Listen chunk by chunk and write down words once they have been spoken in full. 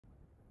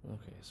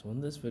Okay, so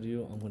in this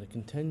video I'm going to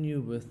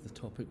continue with the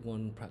topic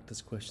 1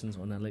 practice questions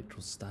on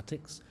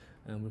electrostatics,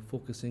 and we're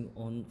focusing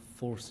on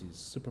forces,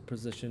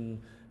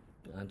 superposition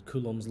and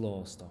Coulomb's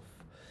law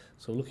stuff.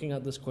 So looking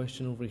at this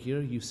question over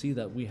here, you see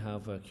that we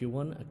have a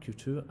Q1, a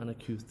Q2 and a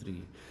Q3.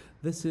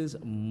 This is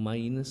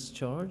minus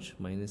charge,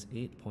 minus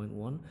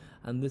 8.1,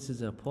 and this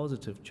is a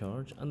positive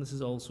charge, and this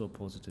is also a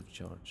positive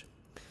charge.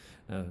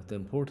 The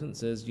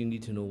importance is you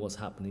need to know what's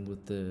happening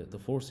with the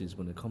forces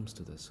when it comes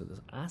to this. So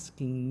it's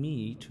asking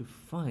me to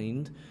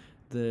find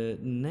the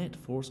net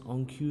force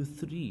on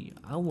Q3.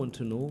 I want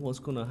to know what's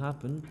going to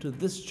happen to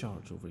this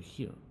charge over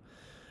here.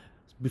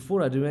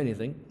 Before I do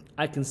anything,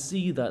 I can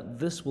see that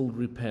this will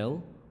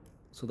repel,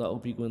 so that will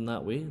be going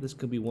that way. This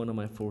could be one of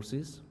my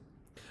forces.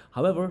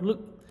 However,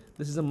 look,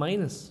 this is a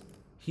minus.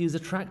 He is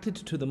attracted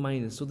to the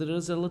minus, so there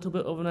is a little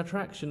bit of an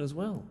attraction as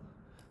well.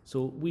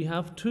 So we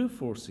have two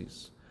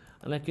forces.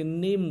 And I can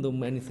name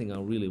them anything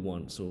I really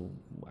want. So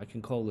I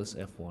can call this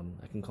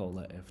F1, I can call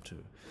that F2.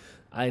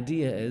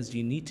 Idea is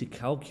you need to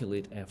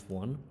calculate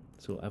F1.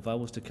 So if I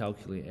was to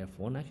calculate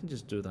F1, I can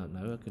just do that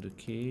now. I can do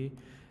K,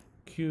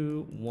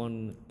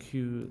 Q1,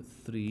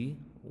 Q3,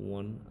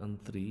 1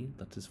 and 3,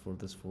 that is for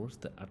this force,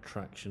 the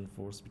attraction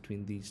force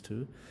between these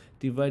two,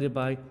 divided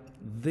by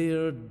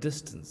their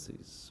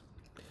distances.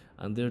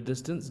 And their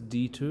distance,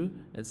 D2,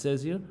 it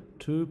says here,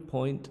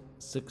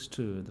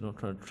 2.62. They're not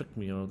trying to trick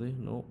me, are they?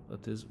 No,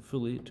 it is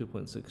fully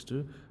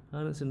 2.62,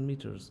 and it's in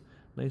meters.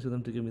 Nice of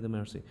them to give me the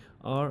mercy.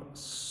 R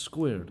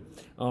squared.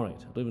 All right,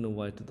 I don't even know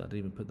why I did that. I didn't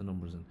even put the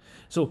numbers in.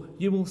 So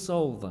you will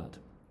solve that.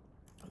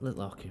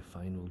 Okay,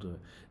 fine, we'll do it.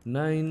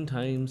 9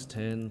 times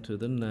 10 to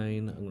the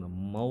 9. I'm going to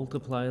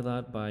multiply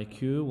that by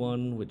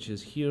Q1, which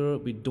is here.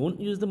 We don't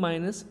use the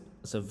minus.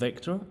 It's a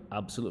vector,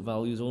 absolute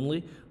values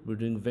only. We're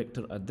doing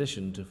vector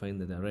addition to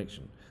find the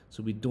direction.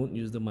 So we don't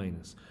use the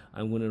minus.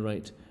 I'm going to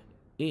write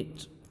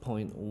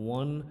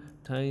 8.1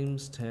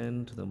 times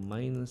 10 to the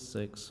minus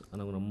 6,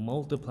 and I'm going to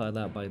multiply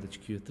that by the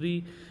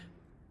Q3,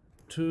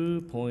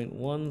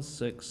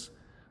 2.16.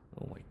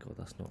 Oh my god,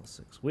 that's not a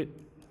 6. Wait.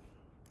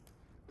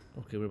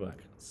 Okay, we're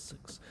back.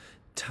 6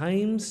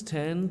 times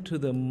 10 to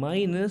the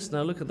minus,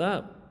 now look at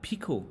that,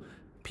 pico.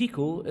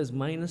 Pico is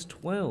minus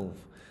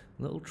 12.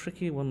 Little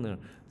tricky one there.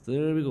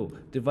 There we go.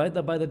 Divide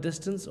that by the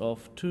distance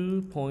of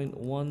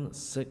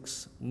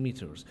 2.16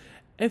 meters.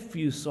 If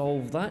you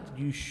solve that,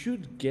 you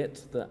should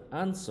get the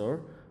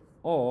answer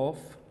of,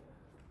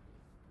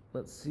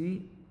 let's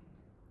see,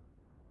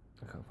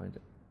 I can't find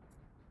it.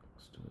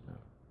 Let's do it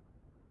now.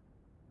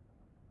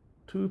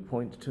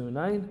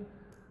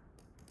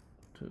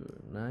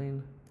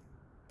 2.29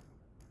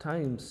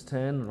 times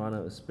 10, run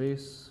out of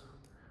space.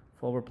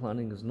 Forward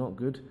planning is not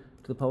good.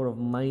 To the power of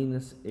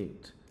minus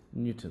 8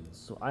 newtons.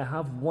 So I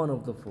have one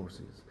of the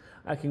forces.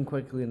 I can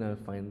quickly now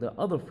find the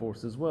other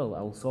force as well.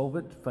 I'll solve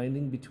it,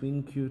 finding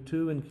between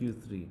Q2 and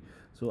Q3.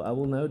 So I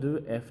will now do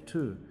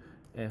F2.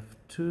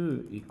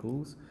 F2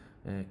 equals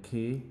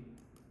K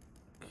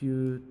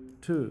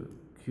Q2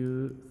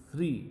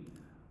 Q3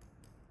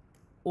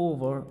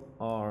 over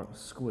R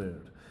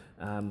squared.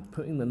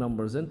 Putting the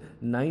numbers in,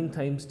 9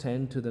 times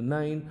 10 to the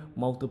 9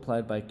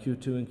 multiplied by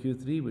Q2 and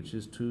Q3, which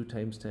is 2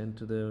 times 10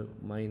 to the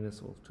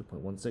minus, or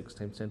 2.16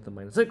 times 10 to the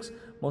minus 6,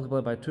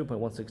 multiplied by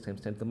 2.16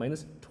 times 10 to the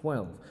minus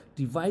 12,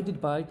 divided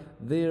by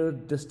their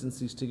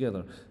distances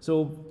together.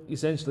 So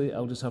essentially,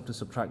 I'll just have to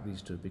subtract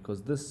these two,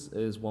 because this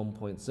is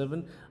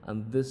 1.7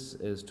 and this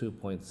is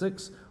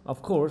 2.6.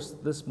 Of course,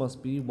 this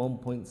must be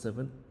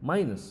 1.7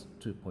 minus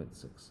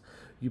 2.6.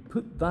 You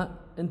put that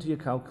into your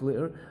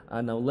calculator,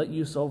 and I'll let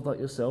you solve that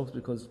yourselves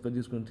because the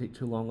video is going to take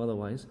too long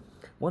otherwise.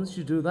 Once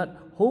you do that,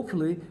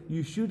 hopefully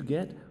you should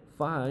get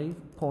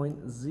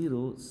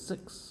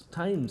 5.06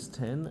 times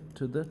 10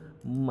 to the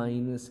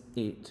minus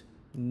 8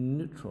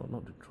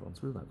 not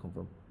neutrons, where did that come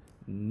from?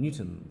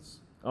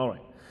 Newtons. All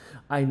right,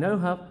 I now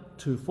have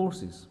two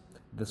forces,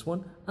 this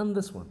one and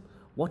this one.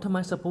 What am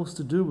I supposed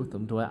to do with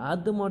them? Do I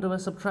add them or do I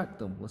subtract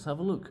them? Let's have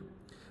a look.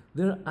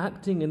 They're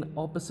acting in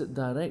opposite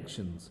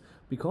directions.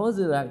 Because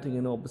they're acting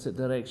in opposite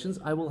directions,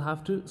 I will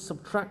have to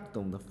subtract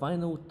them. The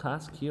final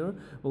task here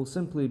will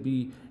simply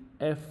be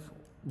F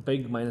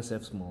big minus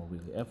F small,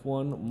 really.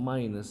 F1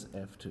 minus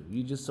F2.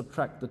 You just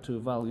subtract the two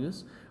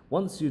values.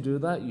 Once you do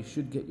that, you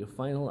should get your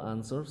final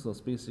answer. So it's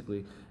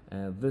basically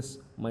this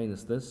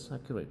minus this. I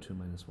could write 2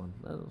 minus 1.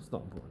 That's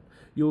not important.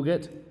 You'll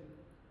get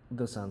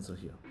this answer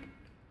here.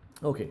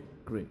 Okay,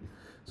 great.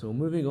 So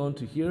moving on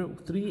to here,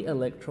 3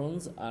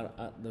 electrons are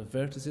at the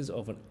vertices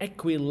of an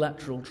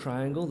equilateral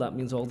triangle. That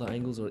means all the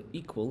angles are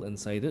equal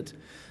inside it.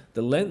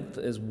 The length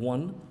is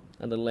 1,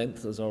 and the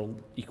length is all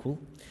equal.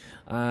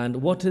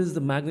 And what is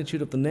the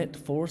magnitude of the net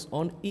force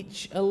on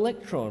each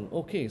electron?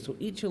 Okay, so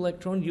each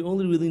electron, you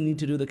only really need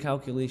to do the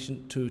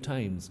calculation 2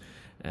 times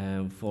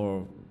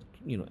for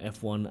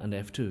F1 and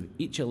F2.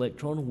 Each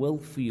electron will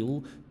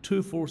feel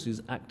 2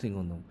 forces acting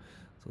on them.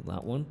 So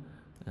that one,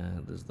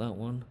 there's that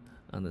one,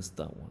 and there's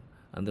that one.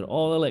 And they're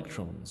all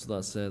electrons. So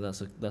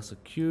that's a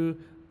Q,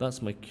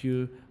 that's my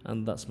Q,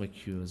 and that's my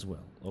Q as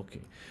well.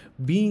 Okay.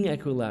 Being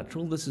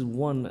equilateral, this is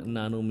 1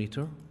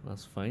 nanometer.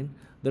 That's fine.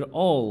 They're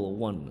all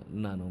 1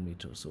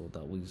 nanometer. So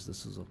that means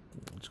this is I'm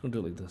just going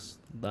to do it like this.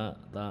 That,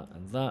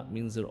 and that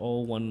means they're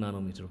all 1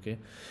 nanometer, okay?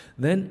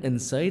 Then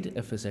inside,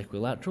 if it's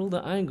equilateral,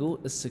 the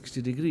angle is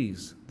 60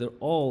 degrees. They're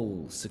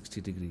all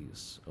 60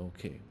 degrees,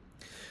 okay?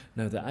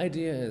 Now the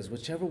idea is,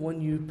 whichever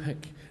one you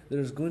pick,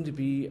 there's going to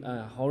be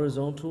a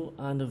horizontal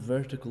and a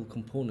vertical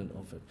component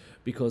of it,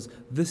 because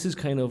this is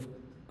kind of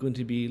going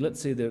to be,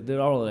 let's say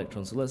there are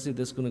electrons, so let's say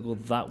this is going to go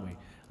that way,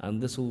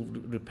 and this will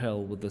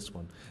repel with this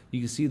one. You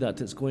can see that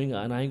it's going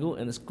at an angle,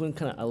 and it's going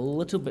kind of a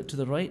little bit to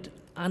the right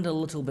and a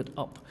little bit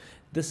up.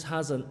 This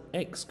has an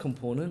X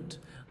component,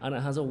 and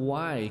it has a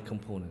Y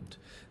component.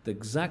 The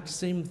exact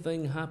same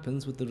thing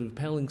happens with the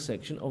repelling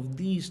section of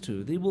these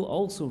two. They will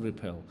also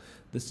repel.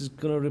 This is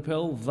going to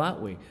repel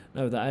that way.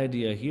 Now the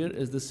idea here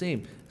is the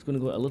same. It's going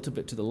to go a little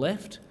bit to the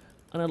left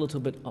and a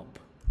little bit up.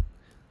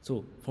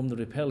 So from the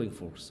repelling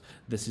force,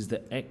 this is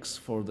the X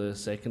for the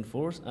second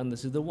force, and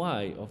this is the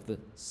Y of the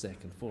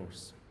second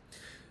force.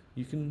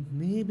 You can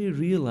maybe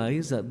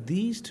realize that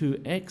these two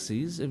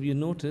X's, if you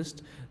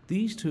noticed,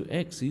 these two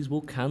X's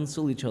will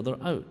cancel each other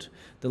out.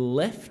 The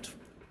left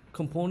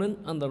component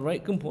and the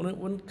right component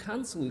will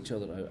cancel each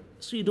other out.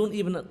 So you don't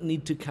even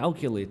need to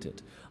calculate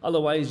it.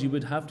 Otherwise, you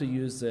would have to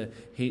use the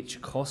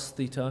H cos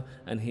theta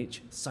and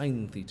H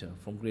sin theta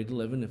from grade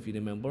 11, if you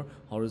remember.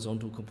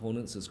 Horizontal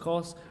components is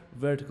cos,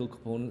 vertical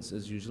components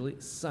is usually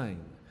sin.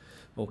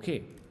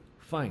 Okay,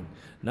 fine.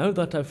 Now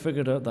that I've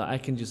figured out that I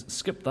can just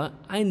skip that,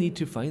 I need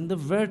to find the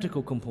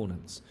vertical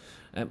components.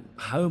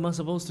 How am I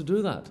supposed to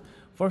do that?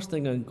 First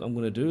thing I'm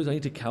going to do is I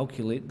need to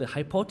calculate the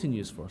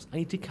hypotenuse first. I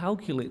need to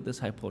calculate this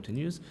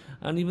hypotenuse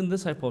and even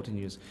this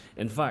hypotenuse.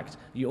 In fact,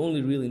 you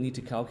only really need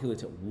to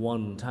calculate it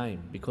one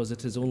time because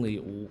it is only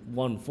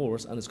one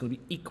force and it's going to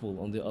be equal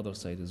on the other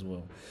side as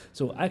well.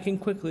 So I can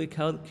quickly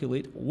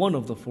calculate one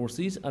of the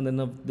forces, and then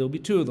there'll be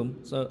two of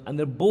them. So, and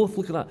they're both,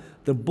 look at that,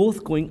 they're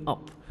both going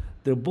up.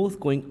 They're both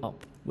going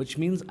up, which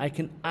means I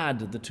can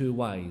add the two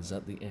y's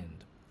at the end.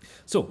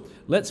 So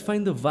let's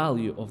find the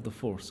value of the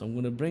force. I'm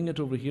going to bring it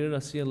over here. I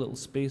see a little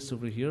space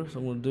over here, so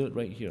I'm going to do it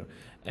right here.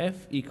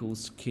 F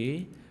equals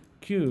K,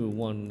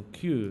 Q1,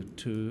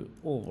 Q2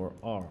 over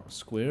R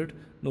squared,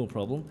 no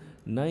problem.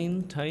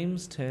 9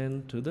 times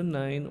 10 to the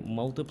 9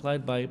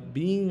 multiplied by,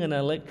 being an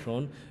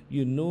electron,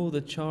 you know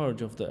the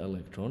charge of the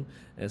electron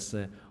is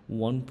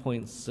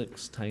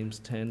 1.6 times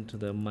 10 to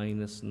the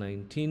minus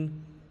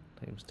 19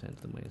 times 10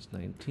 to the minus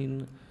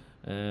 19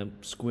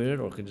 squared,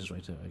 or I can just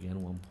write it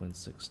again,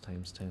 1.6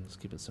 times 10, let's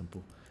keep it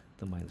simple,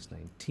 the minus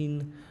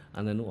 19,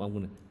 and then I'm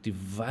going to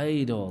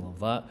divide all of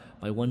that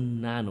by 1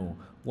 nano.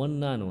 1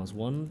 nano is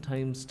 1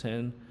 times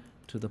 10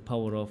 to the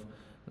power of,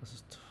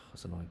 that's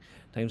annoying,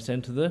 times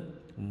 10 to the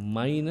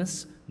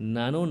minus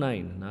nano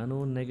 9,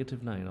 nano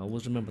negative 9,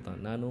 always remember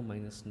that, nano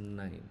minus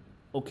 9.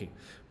 Okay,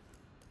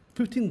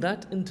 putting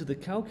that into the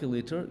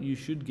calculator, you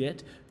should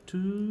get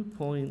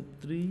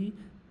 2.3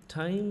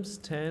 times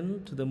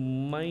 10 to the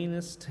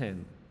minus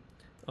 10.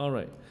 All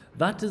right,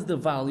 that is the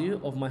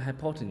value of my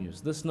hypotenuse.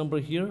 This number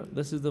here,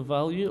 this is the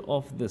value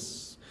of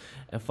this.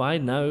 If I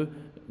now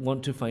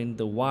want to find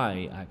the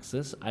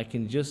y-axis, I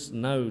can just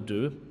now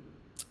do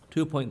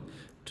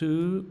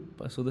 2.2,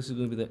 so this is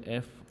going to be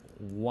the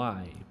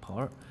Fy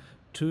part,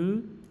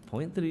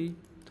 2.3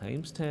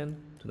 times 10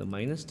 to the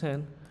minus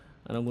 10,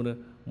 and I'm going to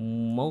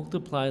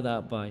multiply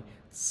that by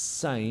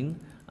sine,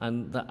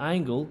 and the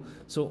angle,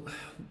 so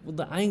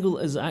the angle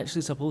is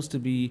actually supposed to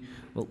be,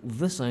 well,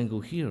 this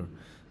angle here.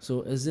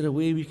 So is there a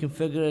way we can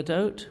figure it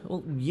out?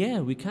 Well,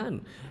 yeah, we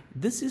can.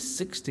 This is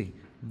 60.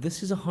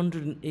 This is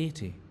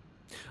 180.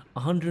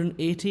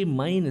 180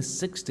 minus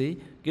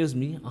 60 gives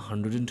me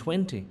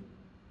 120.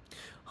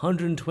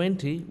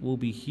 120 will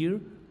be here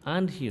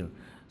and here.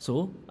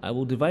 So I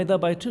will divide that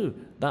by 2.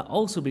 That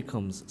also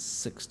becomes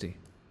 60.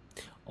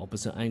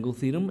 Opposite angle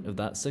theorem, if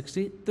that's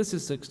 60, this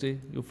is 60,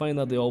 you'll find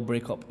that they all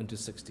break up into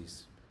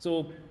 60s.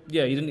 So,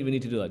 yeah, you didn't even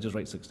need to do that, just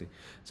write 60.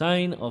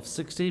 Sine of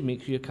 60,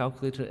 make sure your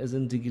calculator is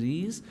in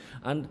degrees,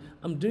 and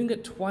I'm doing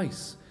it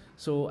twice.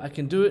 So I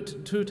can do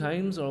it 2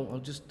 times, or I'll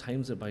just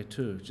times it by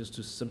 2, just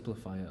to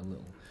simplify it a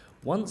little.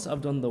 Once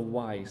I've done the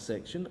y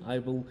section, I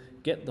will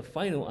get the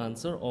final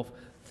answer of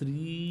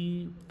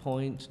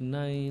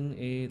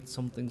 3.98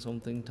 something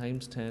something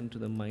times 10 to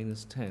the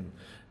minus 10.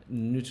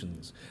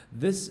 Newtons.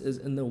 This is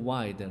in the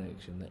y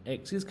direction. The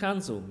x's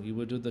cancel. You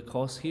would do the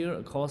cos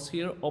here,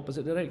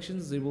 opposite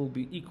directions. They will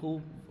be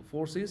equal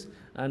forces,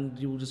 and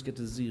you will just get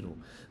to 0.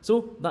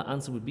 So that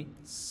answer would be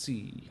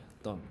C.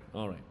 Done.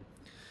 All right.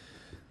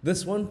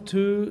 This one,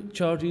 2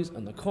 charges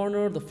on the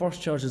corner. The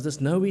first charge is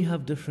this. Now we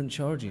have different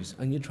charges,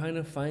 and you're trying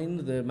to find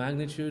the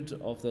magnitude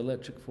of the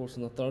electric force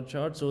on the third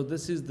charge. So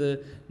this is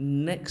the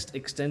next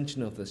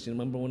extension of this. You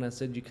remember when I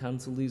said you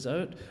cancel these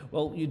out?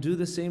 Well, you do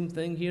the same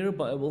thing here,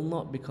 but it will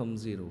not become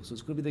 0. So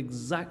it's going to be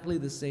exactly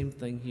the same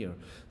thing here.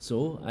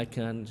 So I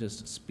can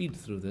just speed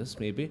through this,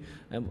 maybe.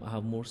 I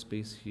have more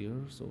space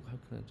here. So how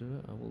can I do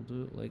it? I will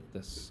do it like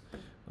this.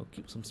 I'll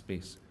keep some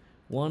space.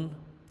 1,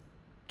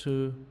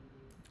 2,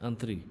 and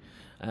 3.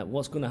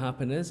 What's going to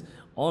happen is,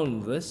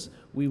 on this,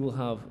 we will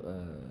have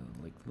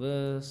like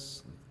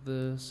this,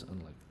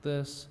 and like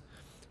this.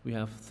 We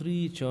have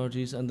 3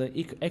 charges, and the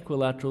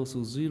equilateral, so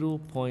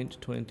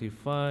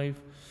 0.25,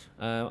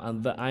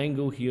 and the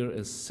angle here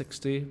is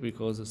 60,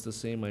 because it's the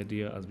same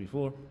idea as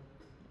before.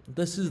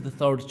 This is the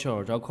third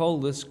charge. I'll call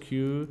this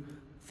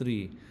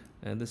Q3,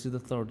 and this is the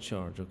third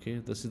charge, okay?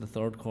 This is the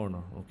third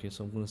corner, okay?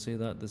 So I'm going to say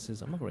that this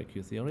is, I'm not going to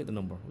write Q3, I'll write the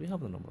number. We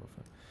have the number of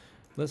it.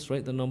 Let's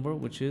write the number,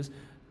 which is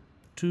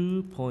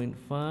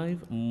 2.5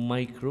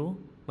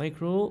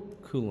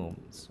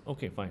 microcoulombs.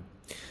 Okay, fine.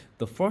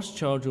 The first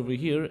charge over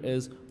here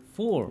is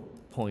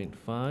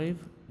 4.5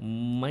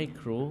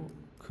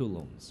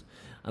 microcoulombs.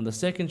 And the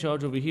second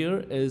charge over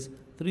here is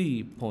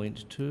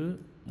 3.2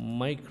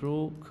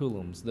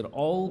 microcoulombs. They're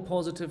all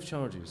positive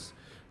charges.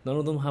 None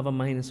of them have a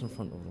minus in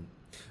front of them.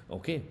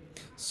 Okay,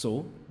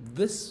 so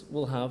this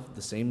will have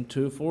the same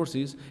 2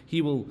 forces.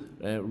 He will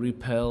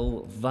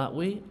repel that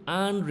way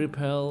and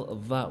repel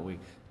that way,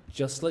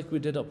 just like we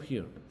did up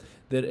here.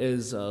 There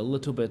is a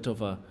little bit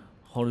of a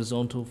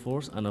horizontal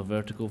force and a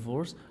vertical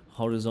force,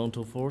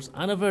 horizontal force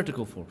and a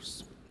vertical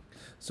force.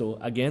 So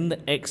again,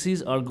 the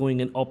x's are going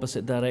in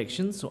opposite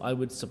directions, so I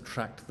would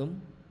subtract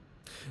them.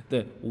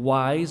 The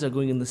y's are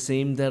going in the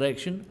same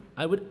direction,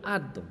 I would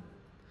add them.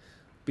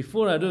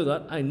 Before I do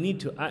that, I need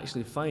to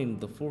actually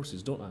find the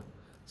forces, don't I?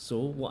 So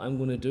what I'm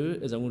going to do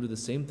is I'm going to do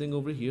the same thing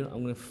over here.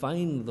 I'm going to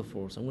find the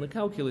force. I'm going to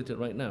calculate it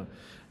right now.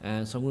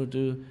 So I'm going to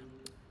do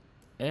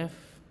F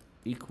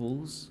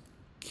equals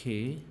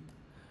K,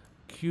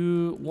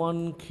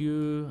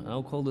 Q1,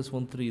 I'll call this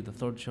one 3, the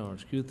third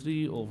charge,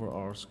 Q3 over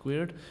R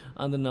squared,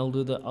 and then I'll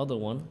do the other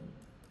one,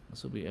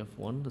 this will be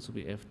F1, this will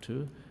be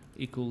F2,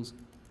 equals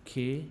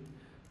K,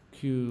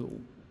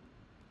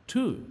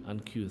 Q2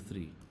 and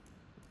Q3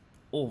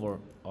 over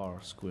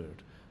R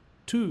squared.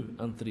 2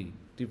 and 3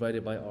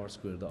 divided by R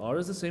squared. The R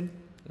is the same,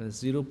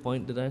 0.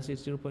 Did I say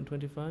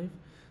 0.25?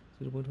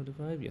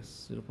 0.25,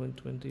 yes,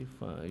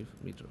 0.25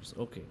 meters.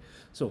 Okay,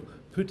 so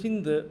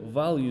putting the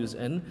values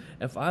in,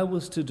 if I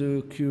was to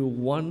do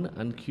Q1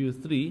 and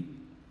Q3,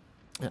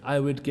 I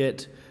would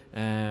get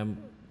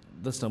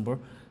this number.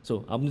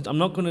 So I'm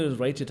not going to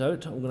write it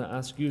out. I'm going to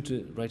ask you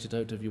to write it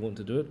out if you want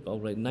to do it. I'll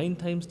write 9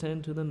 times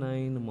 10 to the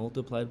 9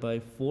 multiplied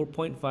by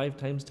 4.5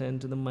 times 10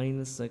 to the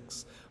minus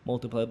 6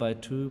 multiplied by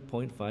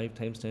 2.5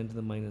 times 10 to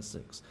the minus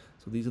 6.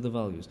 So these are the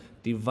values.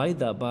 Divide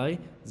that by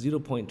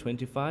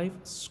 0.25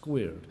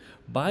 squared.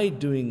 By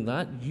doing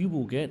that, you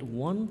will get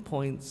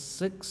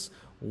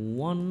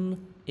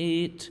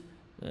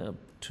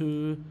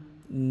 1.618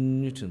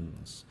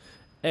 newtons.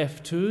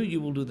 F2,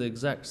 you will do the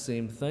exact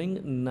same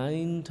thing,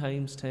 9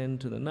 times 10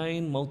 to the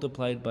 9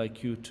 multiplied by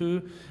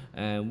Q2,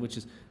 which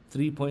is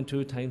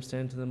 3.2 times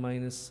 10 to the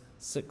minus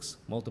 6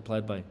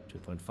 multiplied by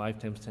 2.5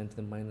 times 10 to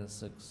the minus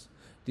 6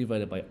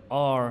 divided by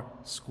R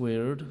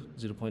squared,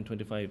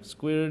 0.25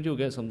 squared. You'll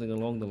get something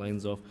along the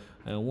lines of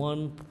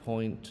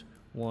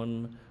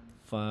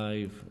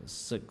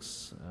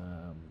 1.156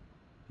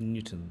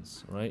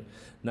 newtons, right?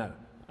 Now,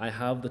 I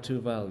have the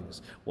 2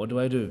 values. What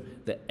do?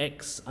 The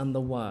x and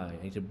the y.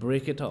 I need to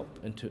break it up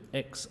into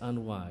x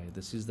and y.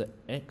 This is the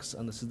x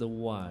and this is the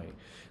y.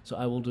 So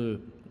I will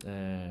do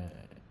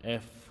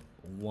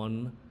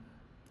F1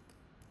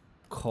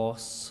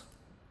 cos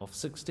of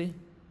 60.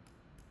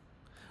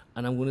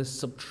 And I'm going to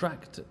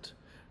subtract it.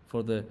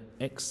 For the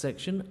x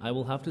section, I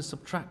will have to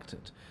subtract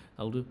it.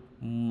 I'll do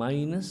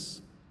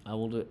minus, I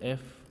will do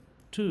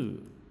F2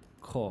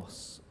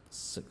 cos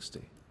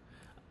 60.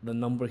 The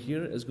number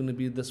here is going to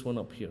be this one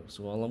up here.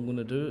 So all I'm going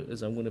to do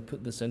is I'm going to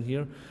put this in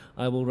here.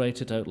 I will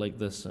write it out like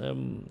this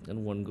in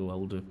one go. I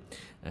will do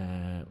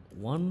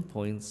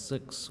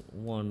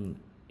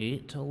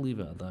 1.618. I'll leave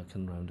it at that. I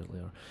can round it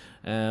later.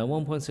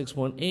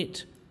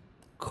 1.618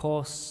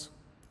 cos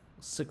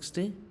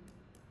 60.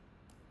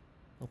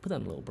 I'll put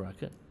that in a little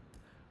bracket.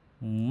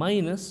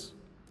 Minus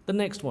the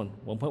next one,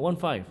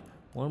 1.15.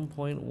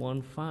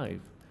 1.15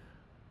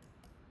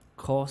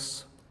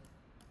 cos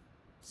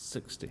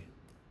 60.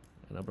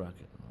 In a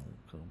bracket.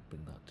 I'll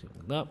bring that to you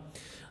like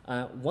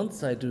that.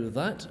 Once I do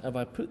that, if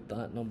I put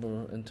that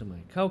number into my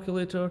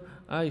calculator,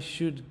 I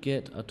should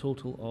get a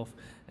total of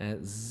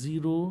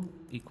 0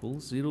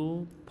 equals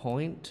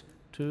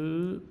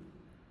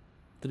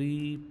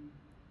 0.23.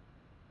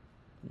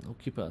 I'll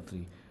keep it at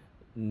 3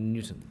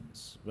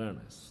 newtons. Very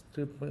nice.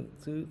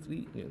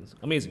 2.23 newtons.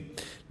 Amazing.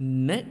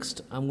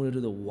 Next, I'm going to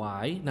do the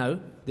y. Now,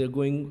 they're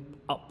going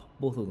up,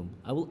 both of them.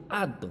 I will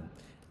add them.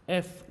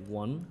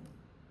 F1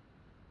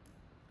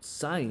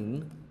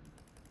 sine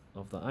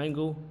of the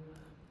angle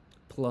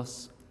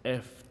plus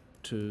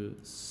F2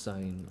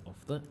 sine of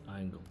the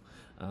angle.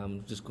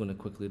 I'm just going to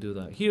quickly do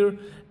that here.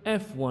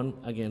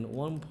 F1, again,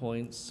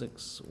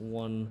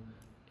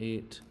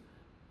 1.618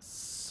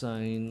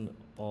 sine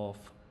of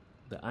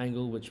the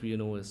angle, which we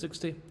know is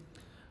 60.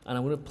 And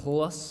I'm going to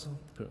plus,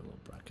 put a little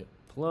bracket,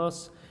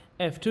 plus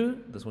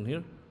F2, this one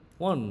here,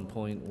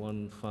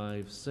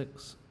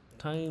 1.156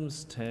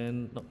 times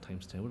 10, not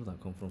times 10, where did that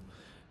come from?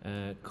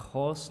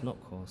 Cos, not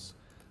cos,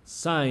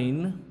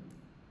 sine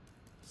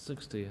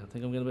 60. I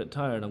think I'm getting a bit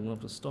tired. I'm going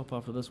to have to stop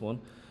after this one.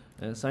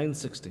 Sine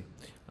 60.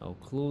 I'll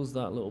close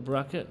that little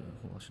bracket.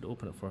 Well, I should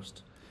open it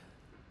first.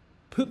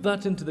 Put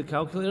that into the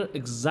calculator,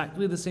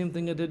 exactly the same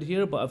thing I did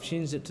here, but I've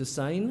changed it to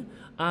sine,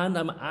 and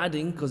I'm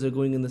adding because they're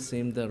going in the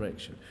same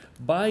direction.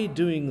 By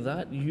doing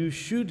that, you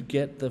should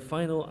get the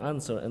final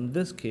answer. In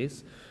this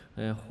case,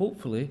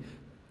 hopefully,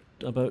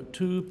 about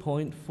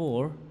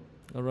 2.4,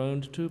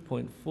 around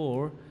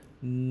 2.4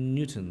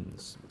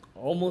 newtons.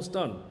 Almost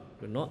done.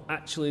 We're not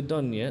actually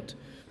done yet.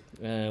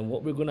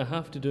 What we're going to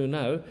have to do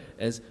now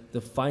is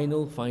the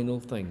final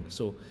thing.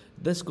 So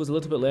this goes a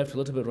little bit left, a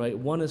little bit right.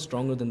 One is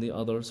stronger than the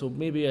other, so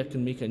maybe I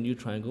can make a new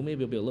triangle.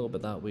 Maybe it'll be a little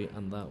bit that way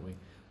and that way.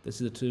 This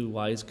is the two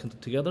y's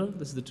together.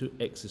 This is the two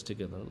x's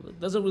together.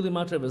 It doesn't really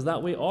matter if it's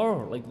that way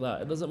or like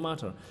that. It doesn't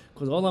matter,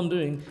 because all I'm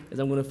doing is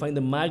I'm going to find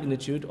the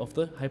magnitude of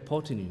the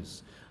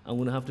hypotenuse. I'm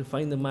going to have to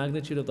find the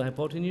magnitude of the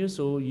hypotenuse,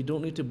 so you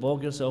don't need to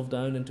bog yourself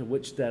down into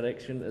which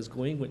direction is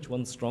going, which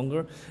one's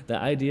stronger. The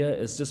idea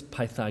is just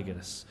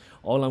Pythagoras.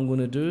 All I'm going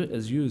to do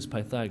is use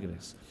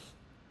Pythagoras.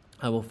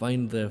 I will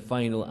find the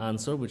final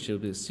answer, which will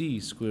be c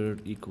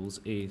squared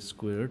equals a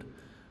squared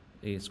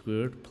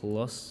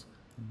plus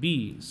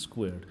b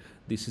squared.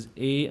 This is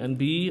a and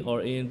b,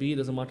 or a and b,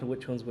 doesn't matter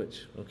which one's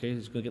which. Okay,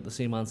 it's going to get the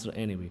same answer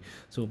anyway.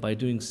 So by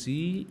doing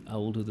c, I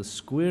will do the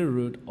square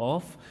root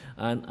of,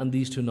 and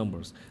these two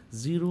numbers,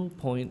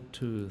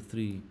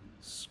 0.23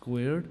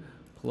 squared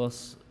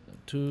plus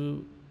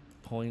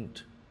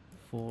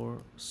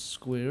 2.4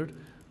 squared.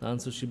 The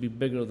answer should be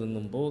bigger than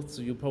them both,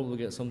 so you'll probably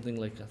get something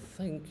like, I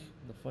think,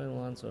 the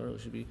final answer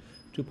should be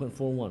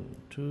 2.41.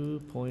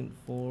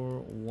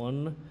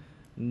 2.41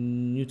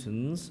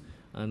 newtons.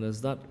 And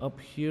is that up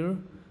here?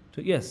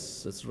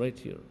 Yes, it's right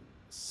here.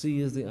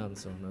 C is the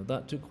answer. Now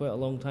that took quite a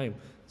long time,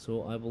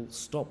 so I will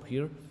stop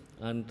here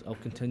and I'll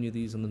continue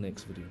these in the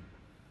next video.